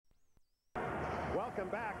Welcome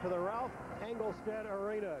back to the Ralph Engelstead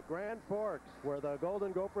Arena, Grand Forks, where the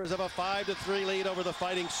Golden Gophers have a 5-3 lead over the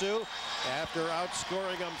Fighting Sioux after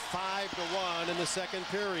outscoring them 5-1 in the second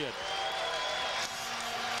period.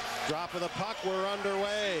 Drop of the puck, we're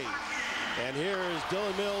underway. And here is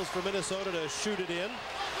Dylan Mills for Minnesota to shoot it in.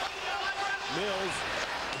 Mills,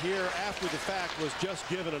 here after the fact, was just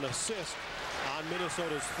given an assist on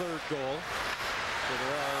Minnesota's third goal. So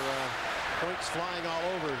there are points flying all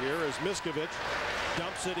over here as Miskovich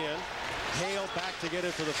dumps it in. Hale back to get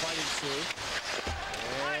it for the Fighting Sioux.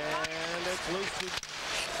 And it's loose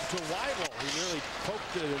to Weibel. He nearly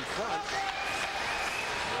poked it in front.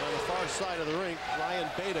 And on the far side of the rink, Ryan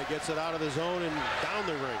Beta gets it out of the zone and down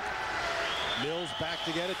the rink. Mills back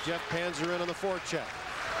to get it. Jeff Panzer in on the forecheck.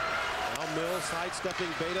 Now Mills sidestepping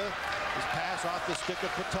Beta. His pass off the stick of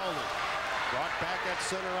Patulny. Brought back at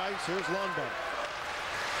center ice. Here's Lundberg.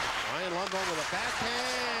 Ryan Lundberg with a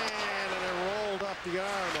backhand, and it rolled up the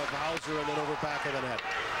arm of Hauser and then over back of the net.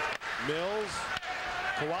 Mills,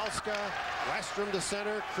 Kowalska, Westrom to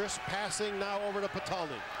center. Chris passing now over to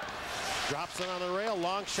Patulny. Drops it on the rail.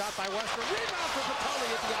 Long shot by Westrom. Rebound for Patulny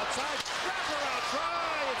at the outside. Wraparound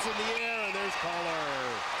try. It's in the air, and there's Kohler.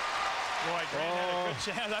 Boy, Grant had a good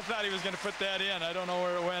chance. I thought he was going to put that in. I don't know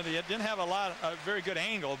where it went. He didn't have a very good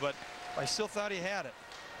angle, but I still thought he had it.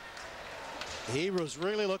 He was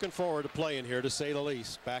really looking forward to playing here, to say the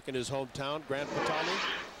least. Back in his hometown, Grant Patulny.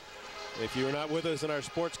 If you were not with us in our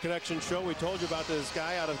Sports Connection show, we told you about this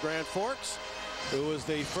guy out of Grand Forks, who was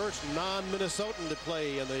the first non-Minnesotan to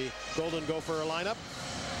play in the Golden Gopher lineup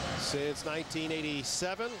since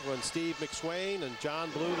 1987, when Steve McSwain and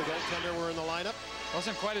John Blue, the goaltender, were in the lineup.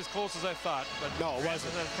 Wasn't quite as close as I thought, but no, it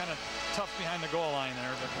wasn't. Kind of tough behind the goal line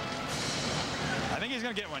there, but I think he's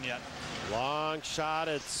going to get one yet. Long shot.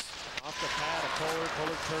 It's off the pad of Kohler.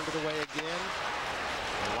 Kohler turned it away again.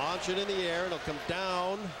 Launch it in the air. It'll come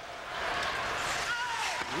down.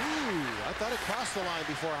 Ooh, I thought it crossed the line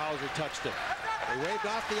before Hauser touched it. They waved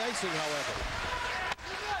off the icing, however.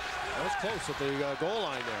 That was close at the goal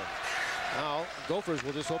line there. Now, Gophers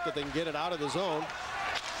will just hope that they can get it out of the zone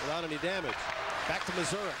without any damage. Back to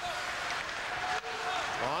Missouri.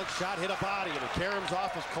 Long shot, hit a body, and it caroms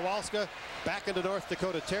off of Kowalska back into North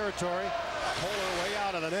Dakota territory. Kohler way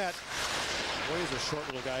out of the net. Boy, he's a short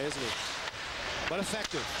little guy, isn't he? But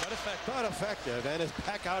effective. But effective. And it's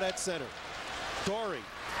back out at center. Dory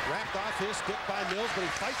wrapped off his stick by Mills, but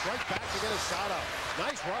he fights right back to get a shot up.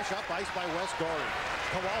 Nice rush up ice by Wes Dory.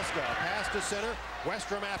 Kowalska, pass to center.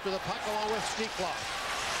 Westrom after the puck along with Schneekloff.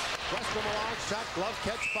 Westrom a long shot, glove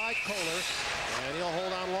catch by Kohler, and he'll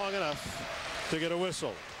hold on long enough to get a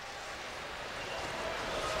whistle.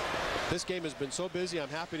 This game has been so busy, I'm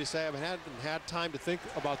happy to say I haven't had time to think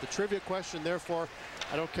about the trivia question. Therefore,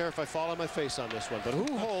 I don't care if I fall on my face on this one. But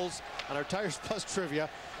who holds, on our Tires Plus trivia,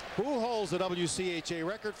 who holds the WCHA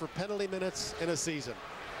record for penalty minutes in a season?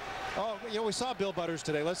 Oh, you know, we saw Bill Butters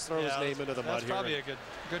today. Let's throw his name into the mud here. That's probably a good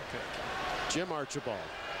pick. Jim Archibald.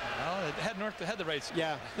 Well, it had the right score.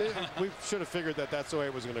 Yeah, we should have figured that that's the way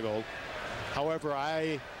it was going to go. However,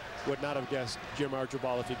 I would not have guessed Jim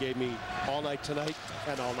Archibald if he gave me all night tonight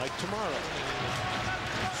and all night tomorrow.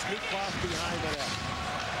 Schneekloff behind the net.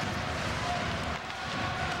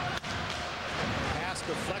 Pass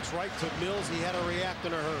deflects right to Mills. He had to react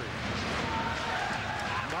in a hurry.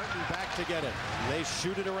 Martin back to get it. They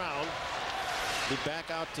shoot it around. Be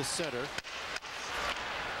back out to center.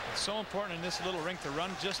 It's so important in this little rink to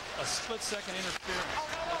run just a split-second interference.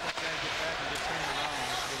 Let that guy get back and get turned around in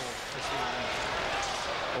this little rink.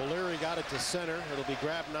 O'Leary got it to center. It'll be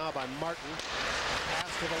grabbed now by Martin.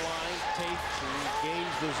 Pass to the line. Tate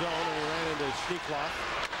gains the zone, and he ran into Schneekloff.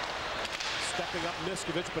 Stepping up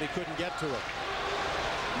Miskovich, but he couldn't get to it.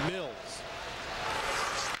 Mills.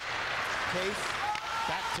 Tate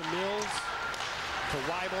back to Mills. To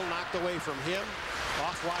Weibel, knocked away from him.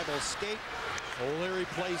 Off Weibel's skate. O'Leary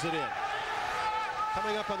plays it in.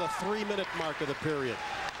 Coming up on the 3-minute mark of the period.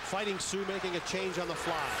 Fighting Sioux making a change on the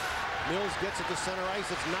fly. Mills gets it to center ice.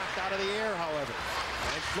 It's knocked out of the air, however.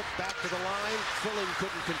 And flipped back to the line. Filling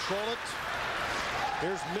couldn't control it.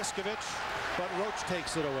 Here's Miskovich, but Roche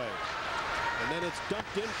takes it away. And then it's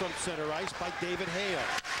dumped in from center ice by David Hale.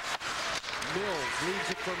 Mills leaves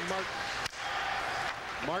it for Martin.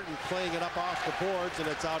 Martin playing it up off the boards, and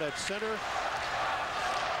it's out at center.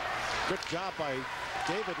 Good job by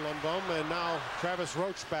David Lundbaum, and now Travis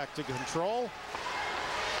Roche back to control.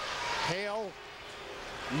 Hale,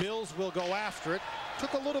 Mills will go after it.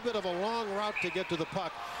 Took a little bit of a long route to get to the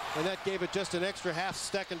puck, and that gave it just an extra half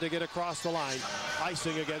second to get across the line.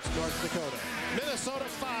 Icing against North Dakota. Minnesota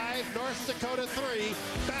 5, North Dakota 3.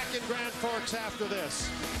 Back in Grand Forks after this.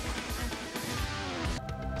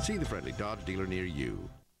 See the friendly Dodge dealer near you.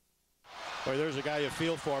 Boy, there's a guy you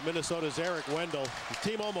feel for. Minnesota's Eric Wendell. His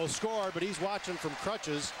team almost scored, but he's watching from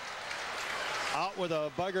crutches. Out with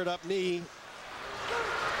a buggered up knee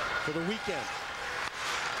for the weekend.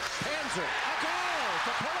 Panzer, a goal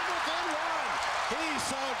to put him within one. He's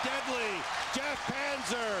so deadly. Jeff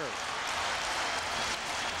Panzer.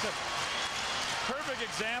 It's a perfect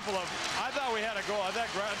example of, I thought we had a goal. I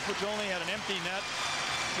thought Grant-Potulny had an empty net.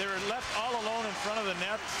 They were left all alone in front of the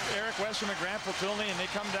net, Eric Westerman, Grant-Potulny, and they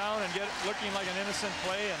come down and get it looking like an innocent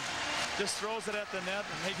play and just throws it at the net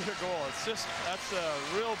and they get a goal. It's just, that's a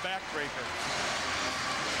real backbreaker.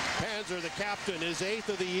 Panzer, the captain, his 8th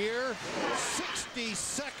of the year,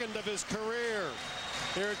 62nd of his career.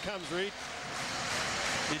 Here it comes, Reed.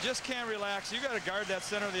 You just can't relax. You got to guard that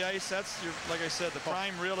center of the ice. That's your, like I said, the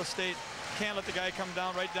prime real estate. Can't let the guy come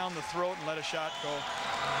down right down the throat and let a shot go.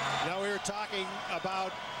 Now we were talking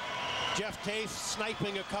about Jeff Tafe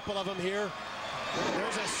sniping a couple of them here.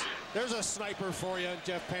 There's a sniper for you,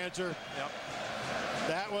 Jeff Panzer. Yep.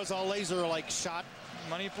 That was a laser-like shot.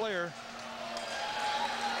 Money player.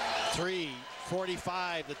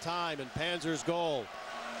 3:45 the time, and Panzer's goal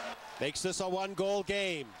makes this a one-goal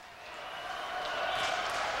game.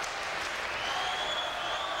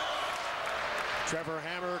 Trevor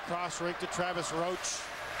Hammer cross rink to Travis Roche.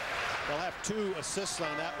 They'll have 2 assists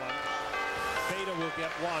on that one. Beta will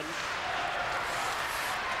get 1.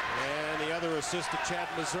 And the other assist to Chad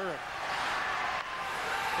Mazurek.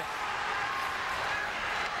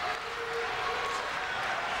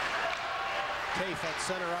 Tafe at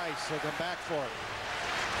center ice. He'll come back for it.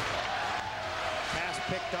 Pass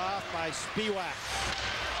picked off by Spiewak.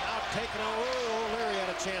 Now taken away. O'Leary had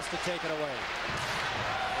a chance to take it away.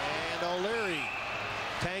 And O'Leary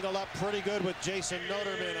tangled up pretty good with Jason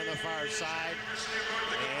Noterman on the far side.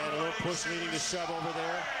 And a little push leading to shove over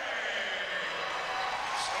there.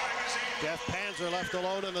 Jeff Panzer left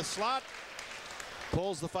alone in the slot.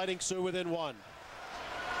 Pulls the Fighting Sioux within 1.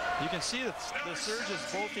 You can see the surges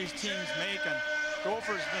both these teams make, and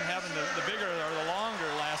Gopher's been having the bigger or the longer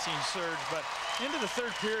lasting surge, but into the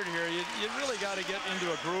third period here, you really got to get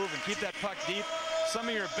into a groove and keep that puck deep. Some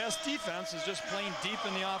of your best defense is just playing deep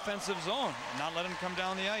in the offensive zone and not letting them come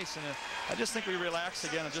down the ice. And I just think we relaxed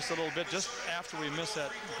again just a little bit just after we missed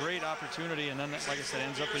that great opportunity, and then, like I said,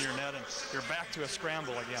 ends up in your net and you're back to a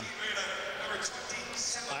scramble again.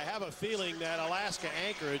 I have a feeling that Alaska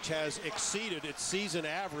Anchorage has exceeded its season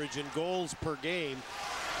average in goals per game.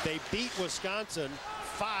 They beat Wisconsin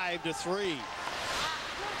 5-3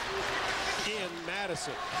 in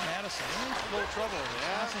Madison. Madison, in a little trouble.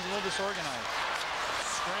 Wisconsin's a little disorganized.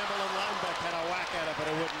 Scramble and Linebeck had a whack at it, but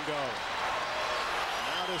it wouldn't go.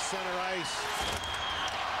 Now to center ice.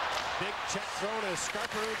 Big check thrown as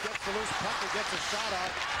Scarper gets the loose puck and gets a shot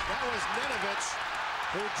off. That was Nenovich,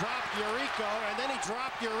 who dropped Yuriko, and then he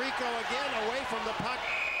dropped Yuriko again away from the puck.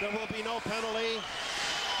 There will be no penalty.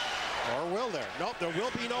 Or will there? Nope, there will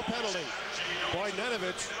be no penalty. Boy,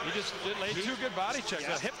 Nenovich. He just laid 2 good body checks.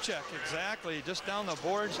 Yeah. A hip check, exactly. Just down the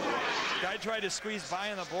boards. Guy tried to squeeze by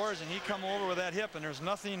in the boards, and he come over with that hip, and there's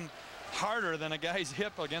nothing harder than a guy's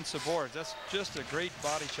hip against the boards. That's just a great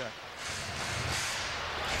body check.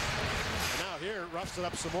 And now here, roughs it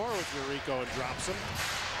up some more with Yuriko and drops him.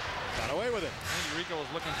 Got away with it. I think Yuriko was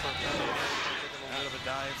looking for a penalty there. He took a little bit of a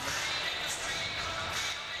dive.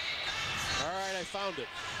 All right, I found it.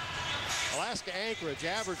 Alaska Anchorage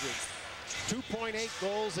averages 2.8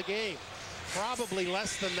 goals a game. Probably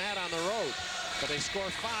less than that on the road. But they score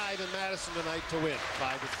 5 in Madison tonight to win, 5-3.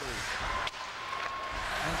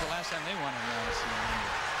 When's the last time they won in Madison?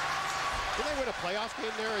 Did they win a playoff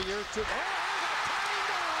game there a year or 2? Oh,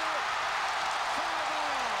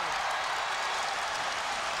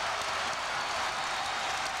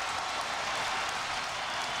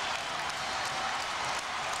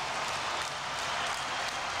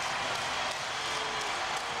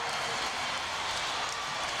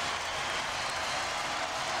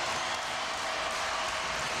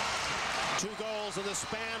 in the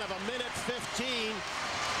span of a minute 15.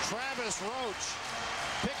 Travis Roche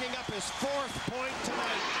picking up his 4th point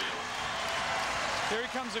tonight. Here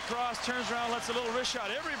he comes across, turns around, lets a little wrist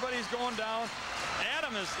shot. Everybody's going down.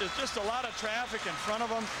 Adam is just a lot of traffic in front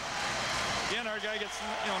of him. Again, our guy gets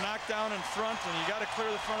knocked down in front, and you got to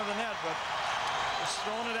clear the front of the net, but just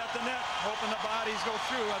throwing it at the net, hoping the bodies go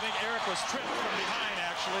through. I think Eric was tripped from behind,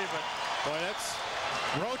 actually, but boy,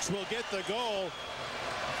 Roche will get the goal.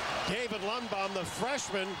 David Lundbaum, the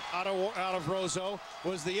freshman out of Roseau,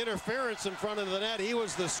 was the interference in front of the net. He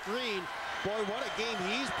was the screen. Boy, what a game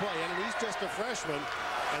he's playing, and he's just a freshman.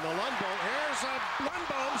 And the Lundbaum, here's a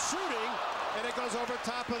Lundbaum shooting, and it goes over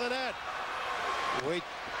top of the net. We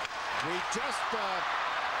just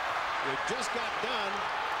got done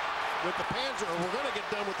with the Panzers, or we're going to get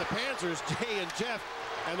done with the Panzers, Jay and Jeff,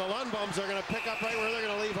 and the Lundboms are going to pick up right where they're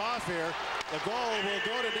going to leave off here. The goal will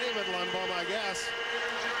go to David Lundbom, I guess.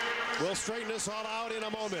 We'll straighten this all out in a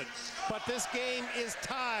moment. But this game is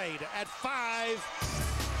tied at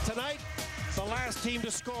 5. Tonight, the last team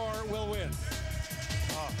to score will win.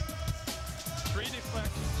 3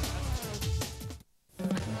 deflections.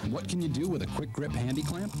 What can you do with a quick grip handy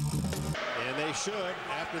clamp? And they should,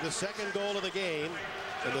 after the second goal of the game,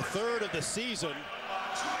 and the third of the season,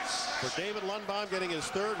 for David Lundbom getting his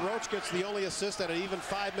third. Roche gets the only assist at an even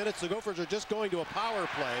 5 minutes. The Gophers are just going to a power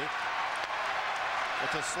play.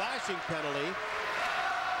 It's a slashing penalty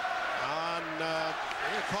on, I'm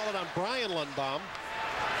going to call it on Brian Lundbom.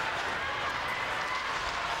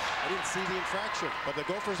 I didn't see the infraction, but the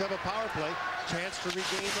Gophers have a power play. Chance to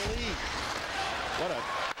regain the lead. What a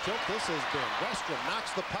tilt this has been. Westrom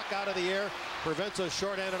knocks the puck out of the air, prevents a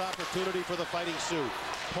short-handed opportunity for the Fighting Sioux.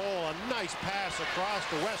 Pohl, a nice pass across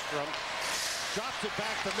to Westrom. Drops it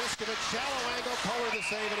back to Miskovich. Shallow angle, Kohler the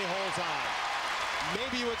save, and he holds on.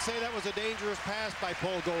 Maybe you would say that was a dangerous pass by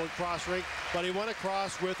Pohl going cross rink, but he went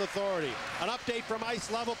across with authority. An update from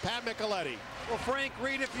ice level, Pat Micheletti. Well, Frank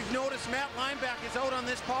Reed, if you've noticed, Matt Lineback is out on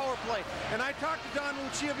this power play. And I talked to Don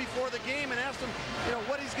Lucia before the game and asked him,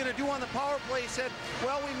 what he's going to do on the power play. He said,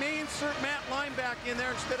 well, we may insert Matt Lineback in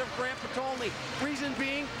there instead of Grant Patolny. Reason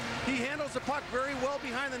being, he handles the puck very well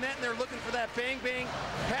behind the net, and they're looking for that bang-bang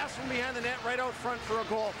pass from behind the net right out front for a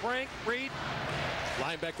goal. Frank Reed.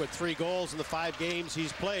 Lineback with 3 goals in the 5 games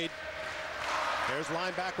he's played. There's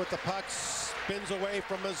Lineback with the puck, spins away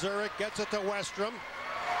from Mazurek, gets it to Westrom.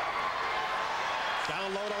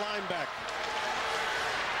 Down low to Lineback.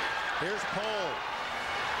 Here's Pohl.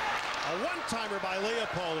 A one-timer by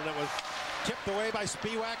Leopold, and it was tipped away by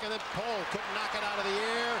Spiewak, and then Pohl couldn't knock it out of the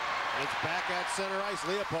air. And it's back at center ice.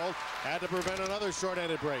 Leopold had to prevent another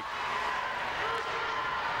short-handed break.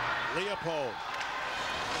 Leopold.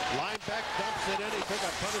 Lineback dumps it in. He took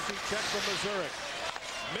a penalty check from Mazurek.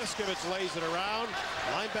 Miskovich lays it around.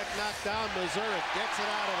 Lineback knocked down. Mazurek gets it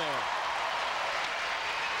out of there.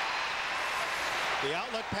 The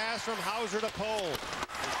outlet pass from Hauser to Pohl.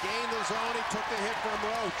 He gained the zone. He took the hit from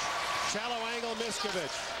Roche. Shallow angle,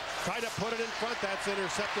 Miskovich. Tried to put it in front. That's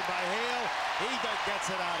intercepted by Hale. He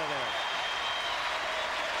gets it out of there.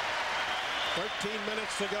 13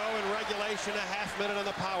 minutes to go in regulation. A half minute on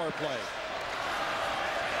the power play.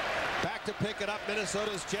 Back to pick it up,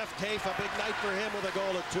 Minnesota's Jeff Tafe. A big night for him with a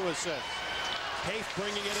goal and 2 assists. Tafe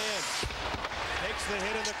bringing it in. Takes the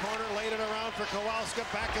hit in the corner, laid it around for Kowalska.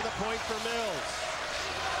 Back to the point for Mills.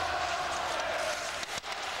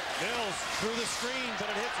 Mills through the screen, but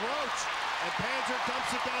it hits Roche. And Panzer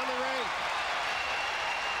dumps it down the ring.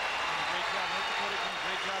 Great job. North Dakota doing a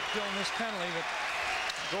great job killing this penalty, but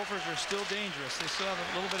the Gophers are still dangerous. They still have a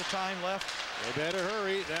little bit of time left. They better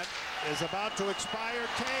hurry. That is about to expire.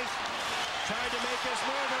 Tafe tried to make his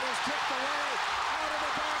move and was tipped away. Out of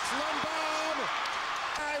the box, Lundbom.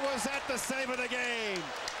 Was that the save of the game?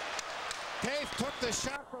 Tafe took the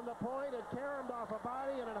shot from the point and caromed off a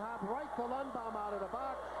body, and it hopped right to Lundbom out of the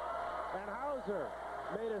box. And Hauser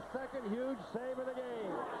made a second huge save of the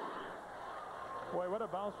game. Boy, what a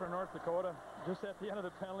bounce for North Dakota. Just at the end of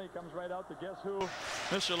the penalty, comes right out to guess who?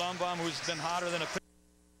 Mr. Lundbom, who's been hotter than a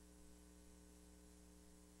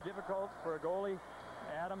difficult for a goalie.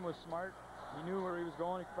 Adam was smart. He knew where he was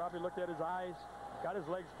going. He probably looked at his eyes, got his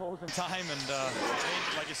legs closed in time, and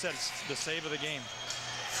like you said, it's the save of the game.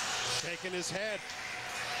 Taking his head.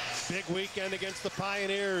 Big weekend against the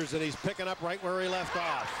Pioneers, and he's picking up right where he left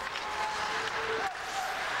off.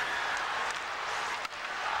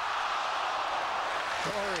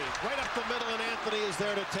 Corey, right up the middle, and Anthony is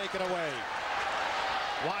there to take it away.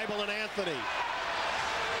 Weibel and Anthony.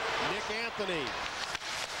 Nick Anthony.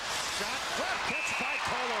 Shot, catch by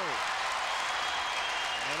Kohler.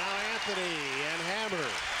 And now Anthony and Hammer.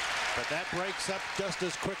 But that breaks up just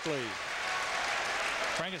as quickly.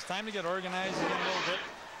 Frank, it's time to get organized again a little bit.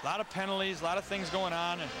 A lot of penalties, a lot of things going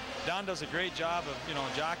on, and Don does a great job of,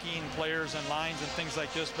 jockeying players and lines and things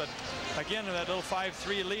like this. But again, that little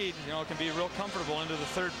 5-3 lead, can be real comfortable into the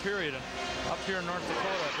third period. And up here in North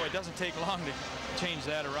Dakota, boy, it doesn't take long to change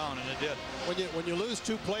that around, and it did. When you lose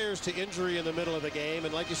 2 players to injury in the middle of the game,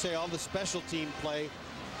 and like you say, all the special team play,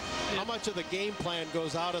 how much of the game plan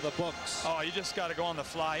goes out of the books? Oh, you just got to go on the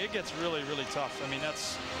fly. It gets really, really tough. I mean,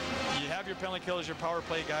 you have your penalty killers, your power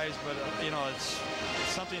play guys, but it's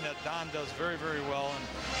something that Don does very, very well.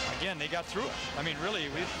 And again, they got through it. I mean, really,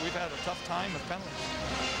 we've had a tough time with penalties.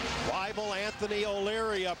 Weibel, Anthony,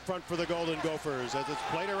 O'Leary up front for the Golden Gophers as it's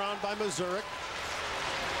played around by Mazurek.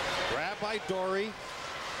 Grab by Dory.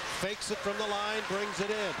 Fakes it from the line, brings it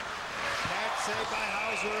in. Pad saved by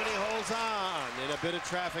Hauser, and he holds on. In a bit of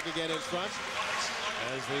traffic again in front.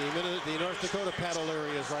 As the North Dakota paddle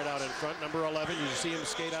area is right out in front. Number 11, you see him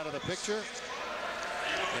skate out of the picture.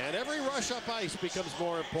 And every rush up ice becomes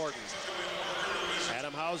more important.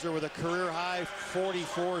 Adam Hauser with a career-high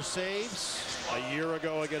 44 saves a year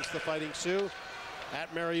ago against the Fighting Sioux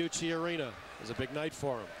at Mariucci Arena. It was a big night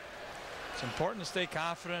for him. It's important to stay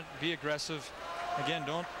confident, be aggressive. Again,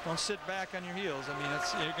 don't sit back on your heels. I mean,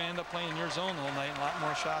 you're going to end up playing your zone the whole night, and a lot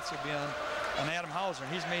more shots will be on Adam Hauser.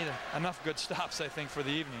 He's made enough good stops, I think, for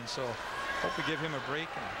the evening. So hope we give him a break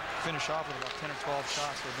and finish off with about 10 or 12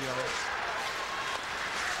 shots. We'll be all right.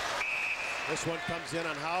 This one comes in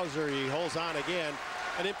on Hauser. He holds on again.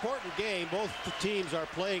 An important game. Both teams are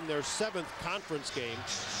playing their 7th conference game.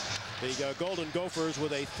 The Golden Gophers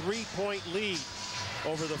with a 3-point lead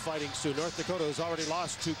over the Fighting Sioux. North Dakota has already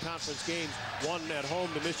lost 2 conference games, one at home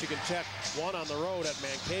to Michigan Tech, one on the road at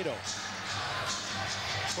Mankato.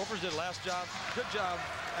 Gophers did a good job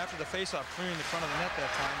after the faceoff, clearing the front of the net that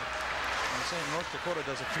time. I'm saying North Dakota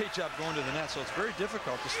does a great job going to the net, so it's very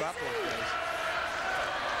difficult to stop those guys.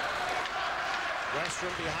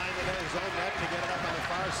 Westrom behind the net, his own net to get it up on the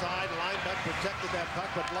far side. Lineback protected that puck,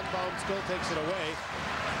 but Lundbaum still takes it away.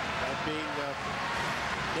 That being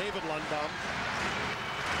David Lundbaum.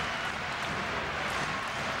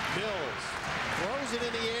 Mills throws it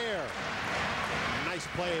in the air. Nice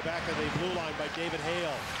play back of the blue line by David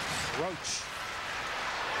Hale. Roche.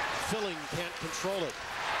 Filling can't control it.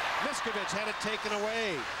 Miskovich had it taken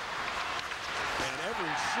away. And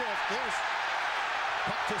every shift, there's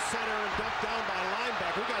puck to center and dumped down by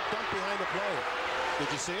linebacker. We got dumped behind the play. Did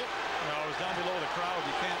you see it? No, it was down below the crowd.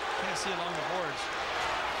 You can't see along the boards.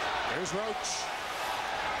 There's Roche.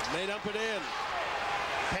 And they dump it in.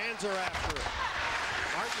 Panzer after it.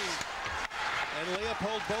 Martin and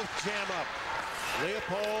Leopold both jam up.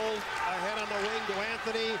 Leopold ahead on the wing to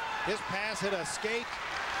Anthony. His pass hit a skate,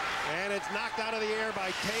 and it's knocked out of the air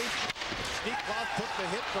by Tafe. Sneakloff took the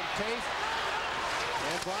hit from Tafe.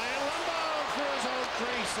 And Brian Lundbaum through his own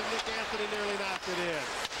crease, and Nick Anthony nearly knocked it in.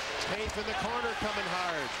 Tafe in the corner coming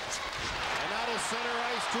hard. And out of center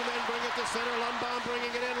ice, 2 men bring it to center. Lundbaum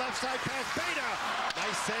bringing it in, left side pass, Beta.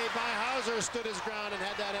 Nice save by Hauser, stood his ground and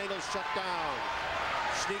had that angle shut down.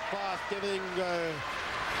 Sneakloff being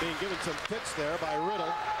given some fits there by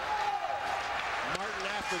Riddle. Martin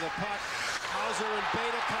after the puck. Hauser and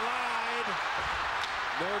Beta collide.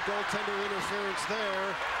 No goaltender interference there.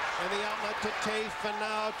 And the outlet to Tafe, and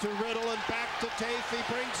now to Riddle, and back to Tafe. He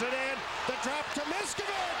brings it in. The drop to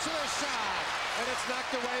Miskovich, and a shot. And it's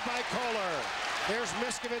knocked away by Kohler. There's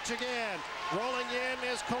Miskovich again. Rolling in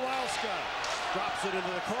is Kowalska. Drops it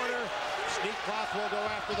into the corner. Sneakloff will go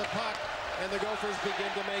after the puck. And the Gophers begin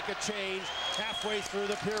to make a change halfway through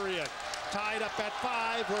the period. Tied up at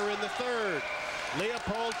 5, we're in the 3rd.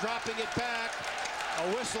 Leopold dropping it back.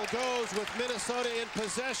 A whistle goes with Minnesota in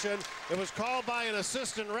possession. It was called by an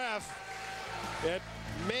assistant ref. It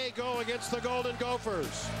may go against the Golden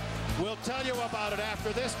Gophers. We'll tell you about it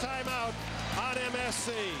after this timeout on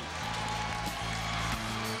MSC.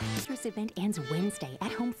 This event ends Wednesday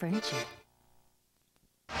at Home Furniture.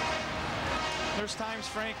 There's times,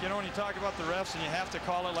 Frank, you know, when you talk about the refs and you have to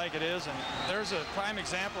call it like it is, and there's a prime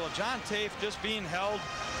example of John Tafe just being held,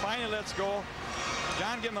 finally lets go.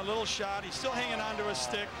 John give him a little shot. He's still hanging on to his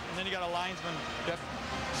stick, and then you got a linesman. Jeff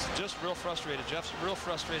just real frustrated. Jeff's real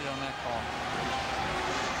frustrated on that call.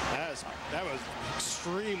 That was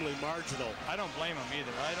extremely marginal. I don't blame him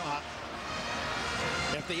either. I don't.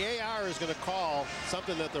 If the AR is going to call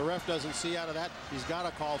something that the ref doesn't see out of that, he's got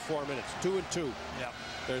to call 4 minutes. 2 and 2. Yeah.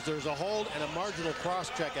 There's a hold and a marginal cross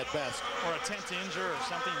check at best. Or a tent to injure or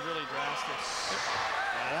something really drastic.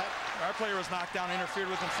 Our player was knocked down, interfered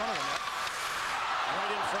with in front of the net.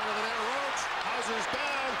 Right in front of the net, Roche. Hauser's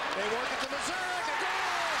down. They work it to Missouri. A goal!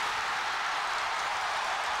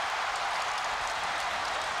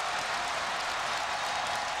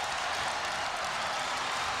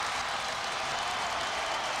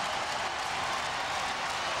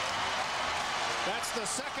 That's the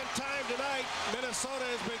 2nd time tonight Minnesota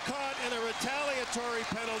has been caught in a retaliatory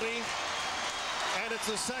penalty. And it's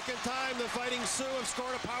the 2nd time the Fighting Sioux have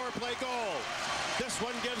scored a power play goal. This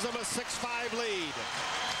one gives them a 6-5 lead.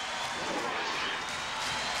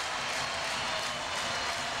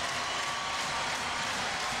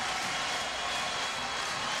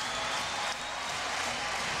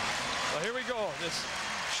 Well, here we go. This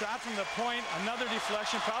shot from the point, another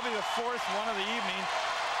deflection, probably the 4th one of the evening.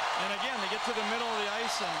 And again, they get to the middle of the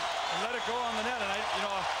ice and let it go on the net. And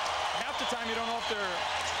half the time you don't know if they're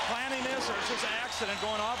planning this or it's just an accident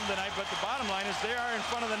going off tonight, but the bottom line is they are in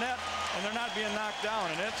front of the net and they're not being knocked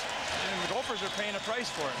down, and the Gophers are paying a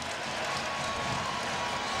price for it.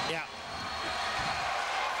 Yeah.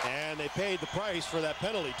 And they paid the price for that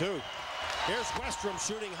penalty, too. Here's Westrom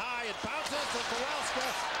shooting high. It bounces to Kowalska,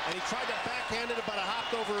 and he tried to backhand it, but it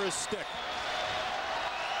hopped over his stick.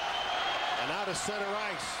 And now to center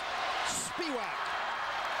ice. Spiewak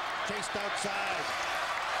chased outside.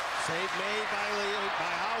 Save made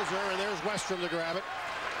by Hauser, and there's Westrom to grab it.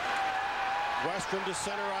 Westrom to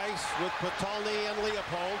center ice with Potulny and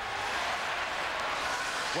Leopold.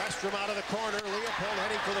 Westrom out of the corner. Leopold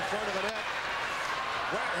heading for the front of the net.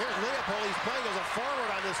 Here's Leopold. He's playing as a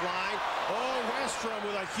forward on this line. Oh, Westrom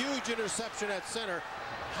with a huge interception at center.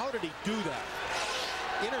 How did he do that?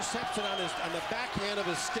 Interception on the backhand of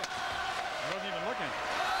his stick. I wasn't even looking.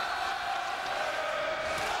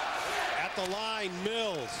 At the line,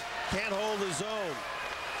 Mills can't hold his own.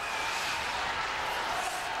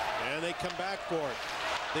 And they come back for it.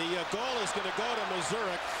 The goal is going to go to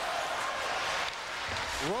Missouri.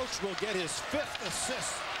 Roche will get his 5th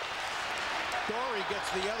assist. Dory gets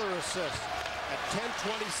the other assist at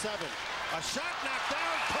 10:27. A shot knocked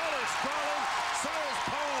down. Kohler's crawling. So is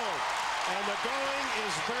Pohl. And the going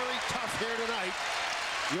is very tough here tonight.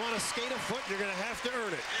 You want to skate a foot, you're going to have to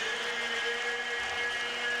earn it.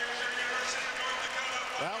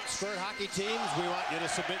 Well, Sturt hockey teams, we want you to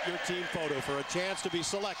submit your team photo for a chance to be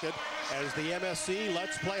selected as the MSC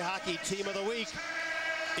Let's Play Hockey Team of the Week.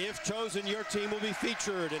 If chosen, your team will be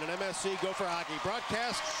featured in an MSC Gopher Hockey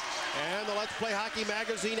broadcast and the Let's Play Hockey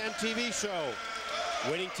Magazine MTV show.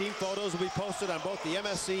 Winning team photos will be posted on both the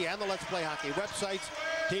MSC and the Let's Play Hockey websites.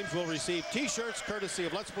 Teams will receive t-shirts courtesy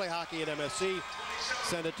of Let's Play Hockey and MSC.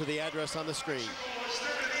 Send it to the address on the screen.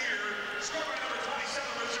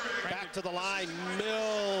 Back to the line,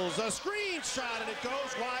 Mills, a screen shot, and it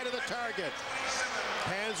goes wide of the target.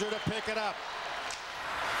 Panzer to pick it up.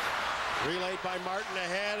 Relayed by Martin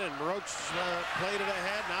ahead, and Roche played it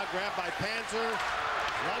ahead, now grabbed by Panzer.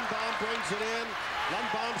 Lundbaum brings it in.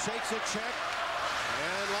 Lundbaum shakes a check,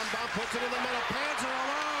 and Lundbaum puts it in the middle. Panzer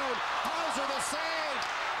alone. Hauser the save.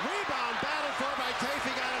 Rebound battled for by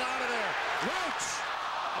Tafey, got it out of there. Roche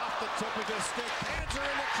off the tip of his stick. Panzer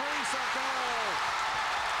in the crease, a goal.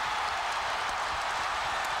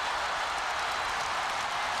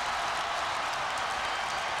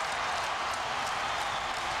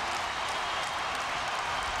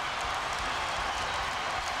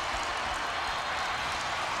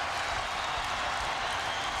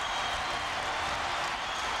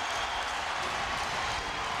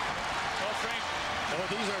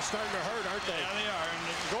 These are starting to hurt, aren't they? Yeah, they are. And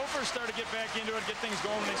the Gophers started to get back into it, get things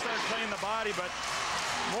going. They started playing the body, but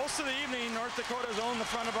most of the evening, North Dakota's owned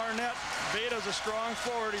the front of our net. Beda's a strong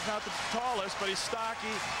forward. He's not the tallest, but he's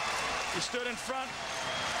stocky. He stood in front.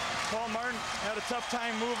 Paul Martin had a tough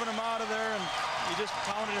time moving him out of there, and he just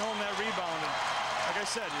pounded home that rebound. And like I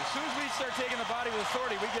said, as soon as we start taking the body with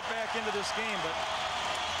authority, we get back into this game. But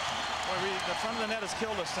boy, the front of the net has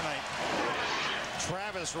killed us tonight.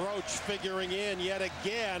 Travis Roche figuring in yet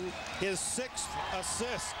again, his 6th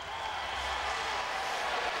assist.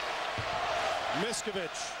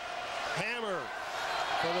 Miskovich, hammer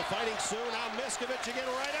for the Fighting Sioux. Now Miskovich again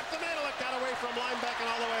right up the middle. It got away from linebacker and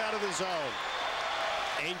all the way out of the zone.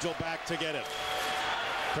 Angel back to get it.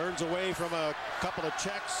 Turns away from a couple of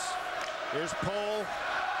checks. Here's Pohl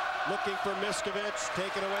looking for Miskovich.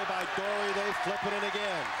 Taken away by Dory. They flip it in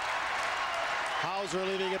again. Hauser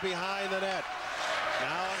leaving it behind the net.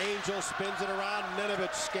 Now Angel spins it around.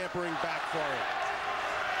 Nenovich scampering back for it.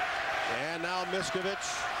 And now Miskovich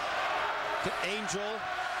to Angel.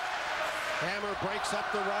 Hammer breaks up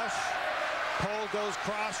the rush. Pohl goes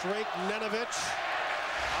cross rake. Nenovich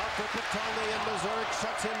out to Potulny, and Missouri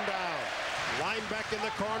shuts him down. Lineback in the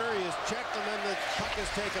corner. He is checked, and then the puck is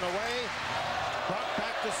taken away. Brought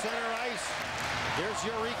back to center ice. Here's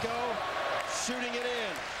Yuriko shooting it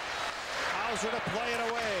in. Hauser to play it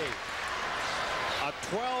away. A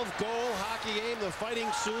 12-goal hockey game. The Fighting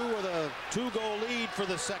Sioux with a 2-goal lead for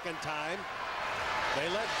the second time. They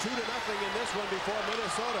led 2-0 in this one before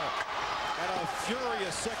Minnesota had a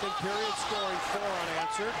furious second period, scoring 4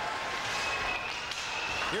 unanswered.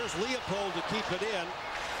 Here's Leopold to keep it in.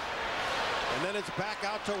 And then it's back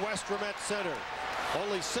out to Westrom at center.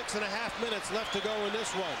 Only 6.5 minutes left to go in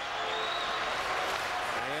this one.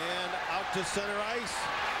 And out to center ice.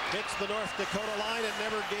 Hits the North Dakota line. It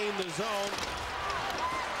never gained the zone.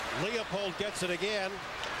 Leopold gets it again.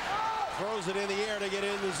 Throws it in the air to get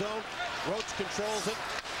in the zone. Roche controls it.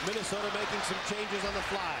 Minnesota making some changes on the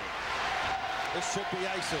fly. This should be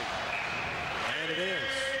icing. And it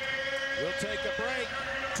is. We'll take a break.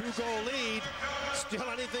 2-goal lead. Still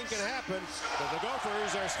anything can happen, but the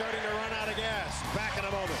Gophers are starting to run out of gas. Back in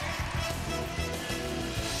a moment.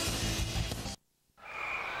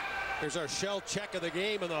 Here's our shell check of the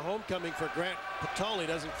game, and the homecoming for Grant Patolny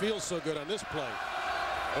doesn't feel so good on this play.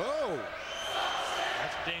 Oh!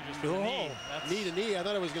 That's dangerous for the knee. Knee to knee. I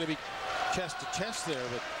thought it was going to be chest to chest there,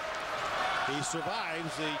 but he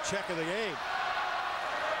survives the check of the game.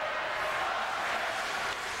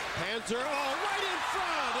 Panzer, right in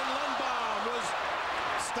front, and Lundbaum was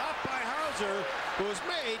stopped by Hauser, who was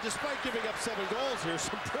made, despite giving up 7 goals here,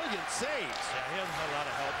 some brilliant saves. Yeah, he hasn't had a lot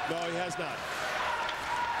of help. No, he has not.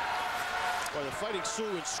 Well, the Fighting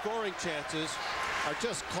Sioux in scoring chances are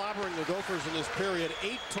just clobbering the Gophers in this period,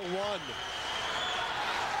 8-1.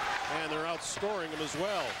 And they're outscoring them as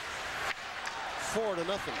well, 4-0.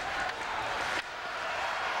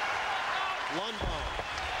 Lundbaum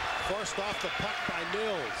forced off the puck by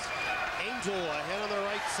Mills. Angel ahead on the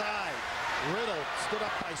right side. Riddle stood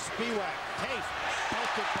up by Spiewak. Tafe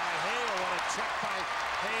belted by Hale. What a check by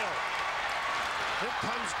Hale. Here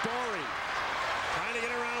comes Dory, trying to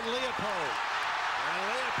get around Leopold. And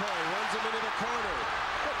Leopold runs him into the corner.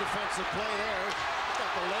 Good defensive play there.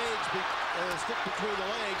 Got the legs, stick between the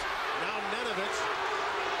legs. Now Nenovich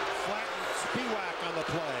flattened Spiewak on the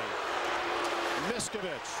play.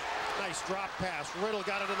 Miskovich, nice drop pass. Riddle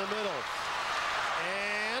got it in the middle.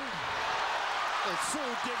 And the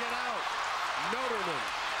Sioux dig it out. Noterman.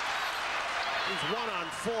 He's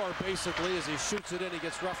 1-on-4 basically as he shoots it in. He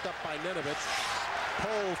gets roughed up by Nenovich.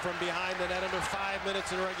 Pole from behind the net under 5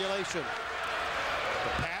 minutes in regulation.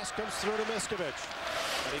 The pass comes through to Miskovich,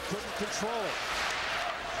 but he couldn't control it.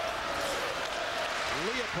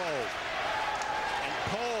 Leopold and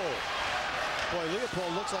Pole. Boy,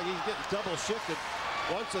 Leopold looks like he's getting double shifted.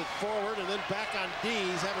 Once it forward and then back on D.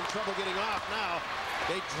 He's having trouble getting off now.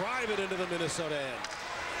 They drive it into the Minnesota end.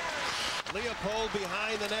 Leopold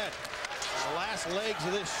behind the net. The last legs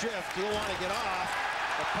of this shift. He'll want to get off.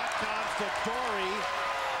 The puck comes to Dory.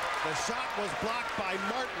 The shot was blocked by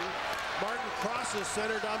Martin. Martin crosses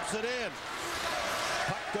center, dumps it in.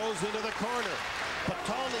 Puck goes into the corner.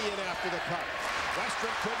 Patolny in after the puck.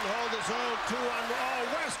 Westrom couldn't hold his own. 2-on-1. Oh,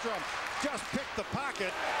 Westrom just picked the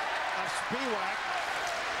pocket of Spiewak.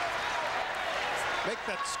 Make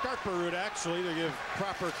that Scarper route, actually, to give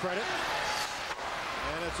proper credit.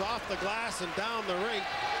 And it's off the glass and down the rink.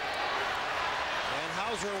 And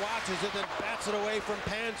Hauser watches it and bats it away from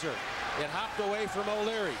Panzer. It hopped away from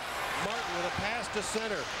O'Leary. Martin with a pass to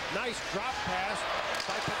center. Nice drop pass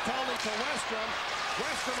by Patolny to Westrom.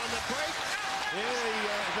 Westrom on the break.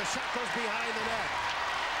 The shot goes behind the net.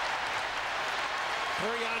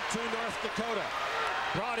 3-on-2 North Dakota.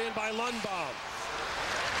 Brought in by Lundbaum.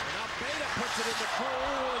 Now Beta puts it in the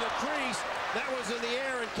crease. That was in the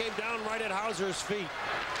air and came down right at Hauser's feet.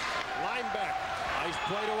 Lineback. Nice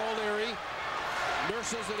play to O'Leary.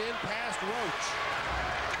 Nurses it in past Roche.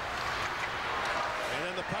 And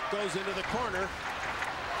then the puck goes into the corner.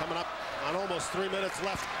 Coming up on almost 3 minutes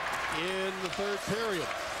left in the third period.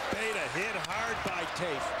 Beta hit hard by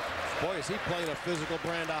Tafe. Boy, is he playing a physical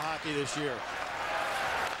brand of hockey this year.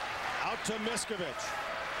 Out to Miskovich.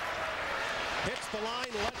 Hits the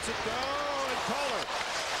line, lets it go, and Kohler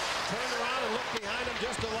turned around and looked behind him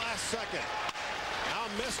just the last second.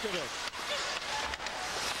 Now Miskovich.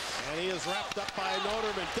 And he is wrapped up by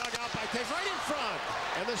Noterman, dug out by Tafe right in front.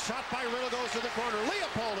 And the shot by Riddle goes to the corner.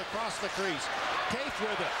 Leopold across the crease. Tafe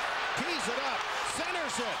with it. Keys it up.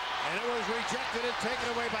 Centers it. And it was rejected and taken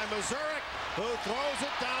away by Mazurek, who throws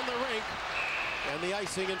it down the rink. And the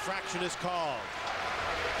icing infraction is called.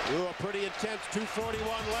 Ooh, a pretty intense 2:41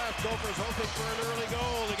 left. Gophers hoping for an early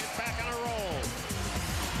goal to get back on a roll.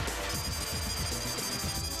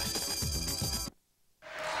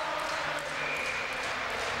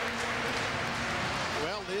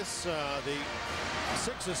 Well, the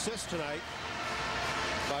 6 assists tonight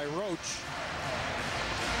by Roche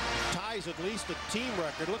ties at least a team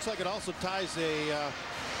record. Looks like it also ties a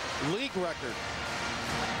league record.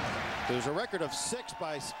 There's a record of 6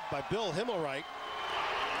 by Bill Himmelreich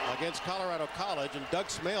against Colorado College, and Doug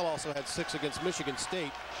Smale also had 6 against Michigan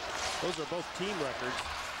State. Those are both team records.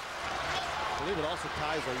 I believe it also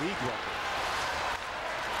ties a league record,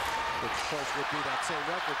 which of course would be that same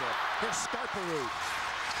record there. Here's Scarperoo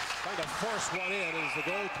trying to force one in as the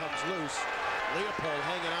goal comes loose. Leopold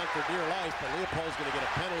hanging on for dear life, but Leopold's going to get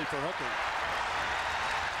a penalty for hooking.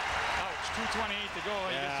 Ouch, 2:28 to go.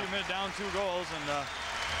 You get 2 minutes down, 2 goals, and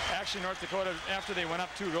actually North Dakota, after they went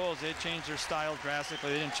up 2 goals, they changed their style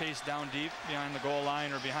drastically. They didn't chase down deep behind the goal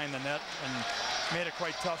line or behind the net, and made it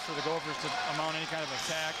quite tough for the Gophers to mount any kind of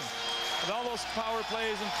attack. And with all those power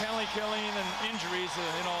plays and penalty killing and injuries,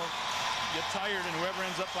 you know, get tired, and whoever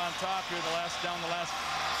ends up on top here down the last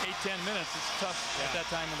 8-10 minutes, it's tough at that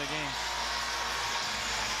time in the game.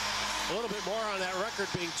 A little bit more on that record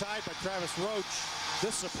being tied by Travis Roche.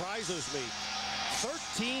 This surprises me.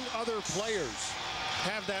 13 other players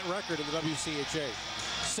have that record in the WCHA.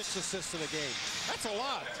 6 assists in a game. That's a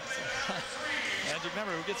lot. Magic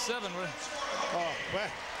number. Who gets 7? Oh,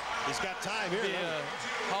 well, he's got time here.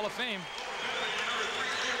 Hall of Fame.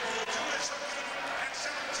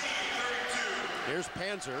 Here's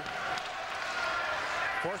Panzer.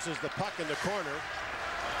 Forces the puck in the corner.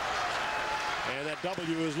 And that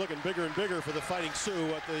W is looking bigger and bigger for the Fighting Sioux.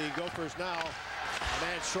 What the Gophers now, a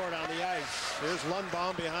man short on the ice. Here's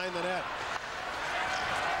Lundbaum behind the net.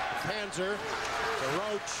 Panzer, to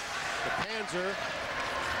Roche, to Panzer.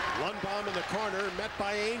 Lundbaum in the corner, met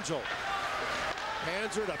by Angel.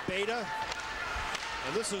 Panzer to Beta.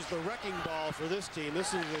 And this is the wrecking ball for this team.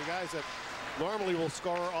 This is the guys that normally will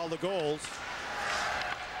score all the goals.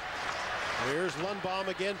 Here's Lundbaum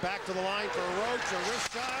again, back to the line for Roche. A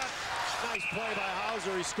wrist shot. Nice play by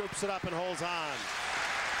Hauser. He scoops it up and holds on.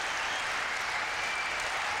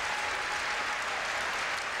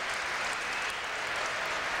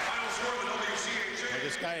 Well,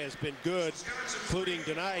 this guy has been good, including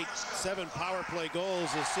tonight. 7 power play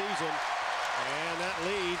goals this season, and that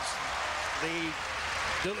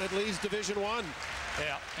leads Division I.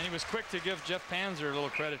 Yeah, and he was quick to give Jeff Panzer a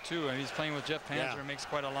little credit too. And he's playing with Jeff Panzer, and makes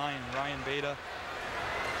quite a line. Ryan Beta.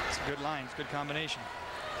 It's a good line. It's a good combination.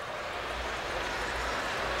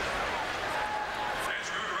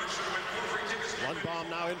 Lundbaum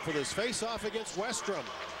now in for this face-off against Westrom.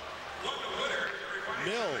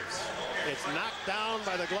 Mills. It's knocked down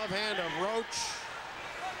by the glove hand of Roche.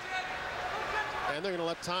 And they're going to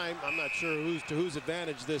let time. I'm not sure whose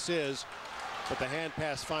advantage this is, but the hand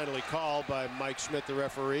pass finally called by Mike Schmidt, the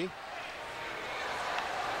referee.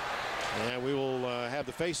 And we will have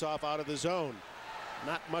the face-off out of the zone.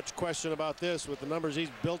 Not much question about this with the numbers he's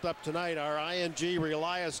built up tonight. Our ING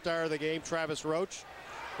Relia star of the game, Travis Roche,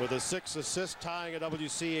 with a 6 assist, tying a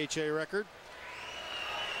WCHA record.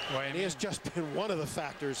 Well, and he has just been one of the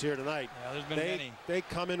factors here tonight. Yeah, there's been many. They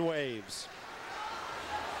come in waves.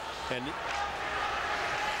 And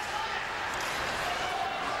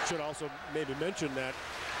should also maybe mention that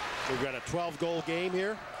we've got a 12-goal game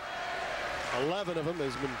here. 11 of them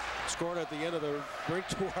has been scored at the end of the rink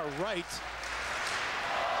to our right.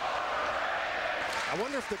 I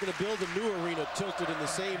wonder if they're going to build a new arena tilted in at the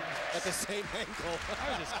same angle. I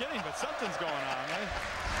was just kidding, but something's going on, right?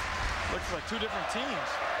 Looks like 2 different teams.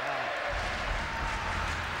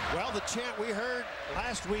 Well, the chant we heard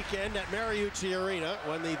last weekend at Mariucci Arena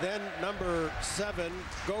when the then number 7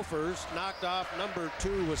 Gophers knocked off number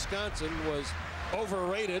 2 Wisconsin was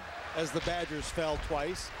overrated as the Badgers fell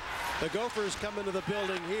twice. The Gophers come into the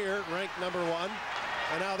building here, ranked number 1,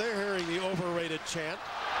 and now they're hearing the overrated chant.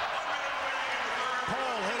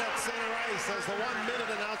 Cole hit at center ice as the 1-minute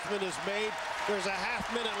announcement is made. There's a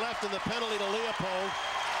half-minute left in the penalty to Leopold.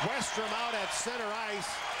 Westrom out at center ice.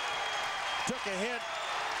 Took a hit.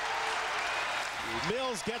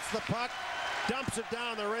 Mills gets the puck, dumps it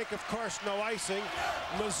down the rink. Of course, no icing.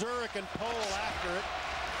 Mazurek and Pole after it.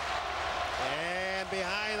 And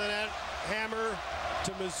behind the net, Hammer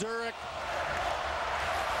to Mazurek.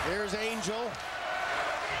 Here's Angel.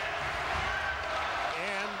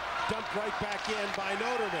 And dumped right back in by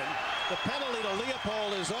Noterman. The penalty to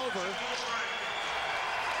Leopold is over.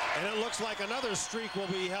 And it looks like another streak will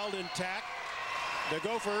be held intact. The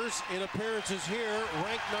Gophers, in appearances here,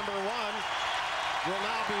 ranked number 1, will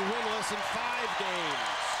now be winless in 5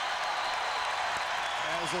 games.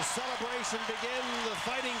 As the celebration begins, the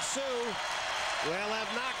Fighting Sioux will have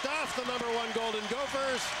knocked off the number 1 Golden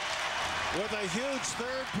Gophers with a huge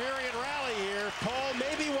third period rally here. Paul,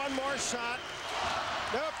 maybe one more shot.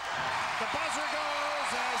 Nope. The buzzer goes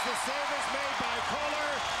as the save is made by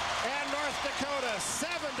Kohler, and North Dakota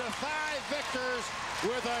 7-5 victors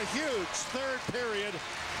with a huge third period.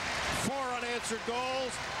 4 unanswered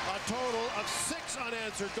goals, a total of 6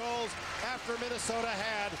 unanswered goals after Minnesota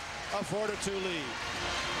had a 4-2 lead.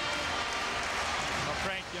 Well,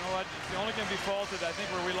 Frank, you know what? The only can be faulted, I think,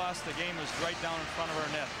 where we lost the game was right down in front of our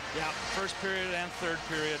net. Yeah. First period and third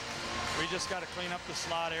period. We just got to clean up the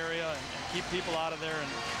slot area and keep people out of there.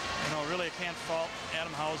 And, you know, really I can't fault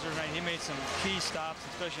Adam Hauser. He made some key stops,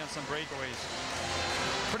 especially on some breakaways.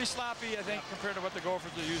 Pretty sloppy, I think, compared to what the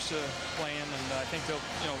Gophers are used to playing. And I think they'll,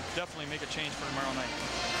 definitely make a change for tomorrow night.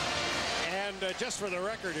 And just for the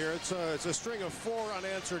record here, it's a string of 4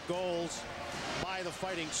 unanswered goals by the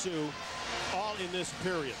Fighting Sioux, all in this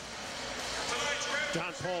period. Tonight's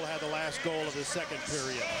John Pohl had the last goal of the second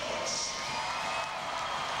period.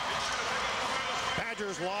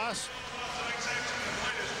 Badgers lost.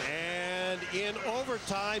 And in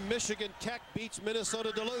overtime, Michigan Tech beats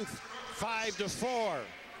Minnesota Duluth 5-4.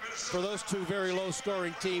 For those two very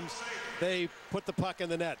low-scoring teams, they put the puck in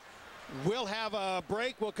the net. We'll have a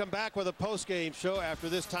break. We'll come back with a post-game show after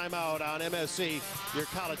this timeout on MSC, your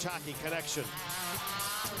college hockey connection.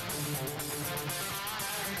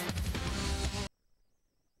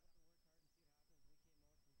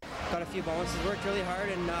 Got a few bounces, worked really hard,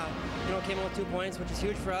 and you know, came out with 2 points, which is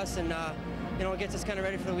huge for us, and you know, it gets us kind of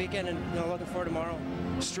ready for the weekend, and you know, looking forward to tomorrow.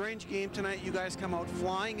 Strange game tonight. You guys come out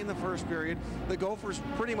flying in the first period. The Gophers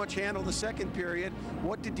pretty much handled the second period.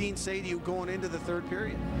 What did Dean say to you going into the third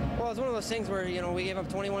period? Well, it's one of those things where, you know, we gave up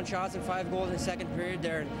 21 shots and 5 goals in the second period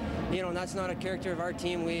there, and you know, and that's not a character of our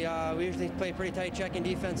team. We usually play pretty tight checking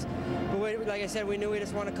defense, but like I said, we knew we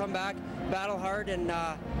just want to come back, battle hard, and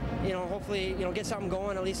you know, hopefully, you know, get something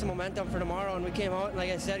going, at least some momentum for tomorrow. And we came out, and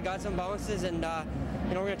like I said, got some bounces, and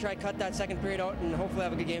you know, we're going to try to cut that second period out and hopefully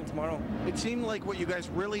have a good game tomorrow. It seemed like what you guys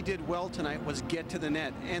really did well tonight was get to the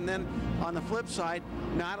net, and then on the flip side,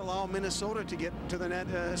 not allow Minnesota to get to the net,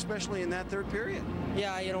 especially in that third period.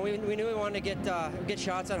 Yeah, you know, we knew we wanted to get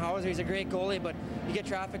shots on Hauser. He's a great goalie, but you get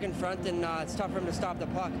traffic in front, and it's tough for him to stop the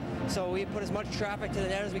puck. So we put as much traffic to the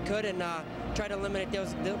net as we could, and try to eliminate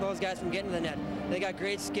those guys from getting to the net. They got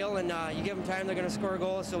great skill, and you give them time, they're going to score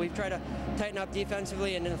goals. So we've tried to tighten up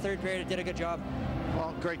defensively, and in the third period, it did a good job.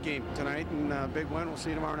 Well, great game tonight, and big win. We'll see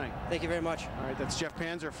you tomorrow night. Thank you very much. All right, that's Jeff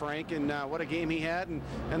Panzer, Frank, and what a game he had, and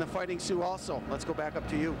the Fighting Sioux also. Let's go back up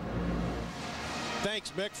to you.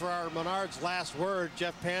 Thanks, Mick, for our Menard's last word.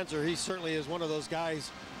 Jeff Panzer, he certainly is one of those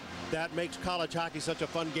guys that makes college hockey such a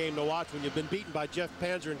fun game to watch. When you've been beaten by Jeff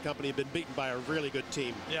Panzer and company, you've been beaten by a really good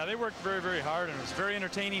team. Yeah, they worked very, very hard, and it was a very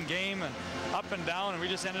entertaining game, and up and down, and we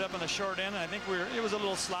just ended up on the short end. And I think it was a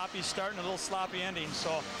little sloppy start and a little sloppy ending.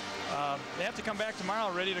 So they have to come back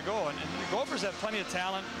tomorrow ready to go. And the Gophers have plenty of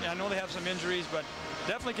talent. I know they have some injuries, but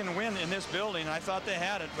definitely can win in this building. I thought they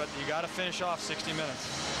had it, but you got to finish off 60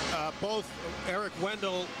 minutes. Both Eric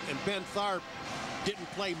Wendell and Ben Tharp didn't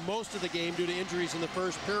play most of the game due to injuries in the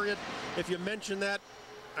first period. If you mention that,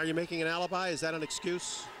 are you making an alibi? Is that an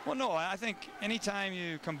excuse? Well, no, I think anytime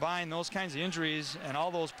you combine those kinds of injuries and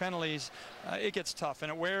all those penalties, it gets tough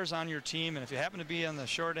and it wears on your team. And if you happen to be on the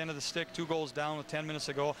short end of the stick, 2 goals down with 10 minutes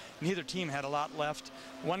to go, neither team had a lot left.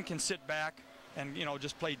 One can sit back and, you know,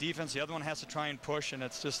 just play defense. The other one has to try and push, and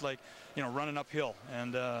it's just like, you know, running uphill.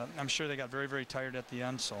 And I'm sure they got very, very tired at the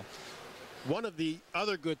end. So one of the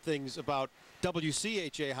other good things about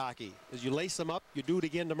WCHA hockey is you lace them up, you do it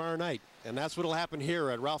again tomorrow night. And that's what will happen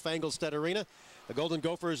here at Ralph Engelstad Arena. The Golden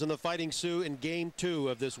Gophers and the Fighting Sioux in Game 2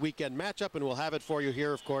 of this weekend matchup, and we'll have it for you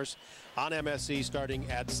here, of course, on MSC starting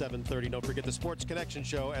at 7:30. Don't forget the Sports Connection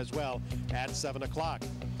show as well at 7 o'clock.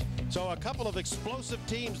 So a couple of explosive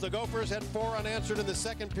teams. The Gophers had 4 unanswered in the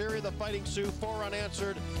second period. The Fighting Sioux 4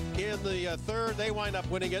 unanswered in the third. They wind up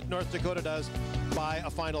winning it. North Dakota does by a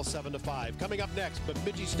final 7-5. Coming up next,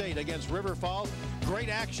 Bemidji State against River Falls. Great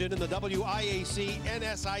action in the WIAC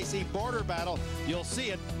NSIC border battle. You'll see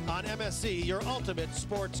it on MSC, your ultimate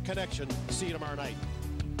sports connection. See you tomorrow night.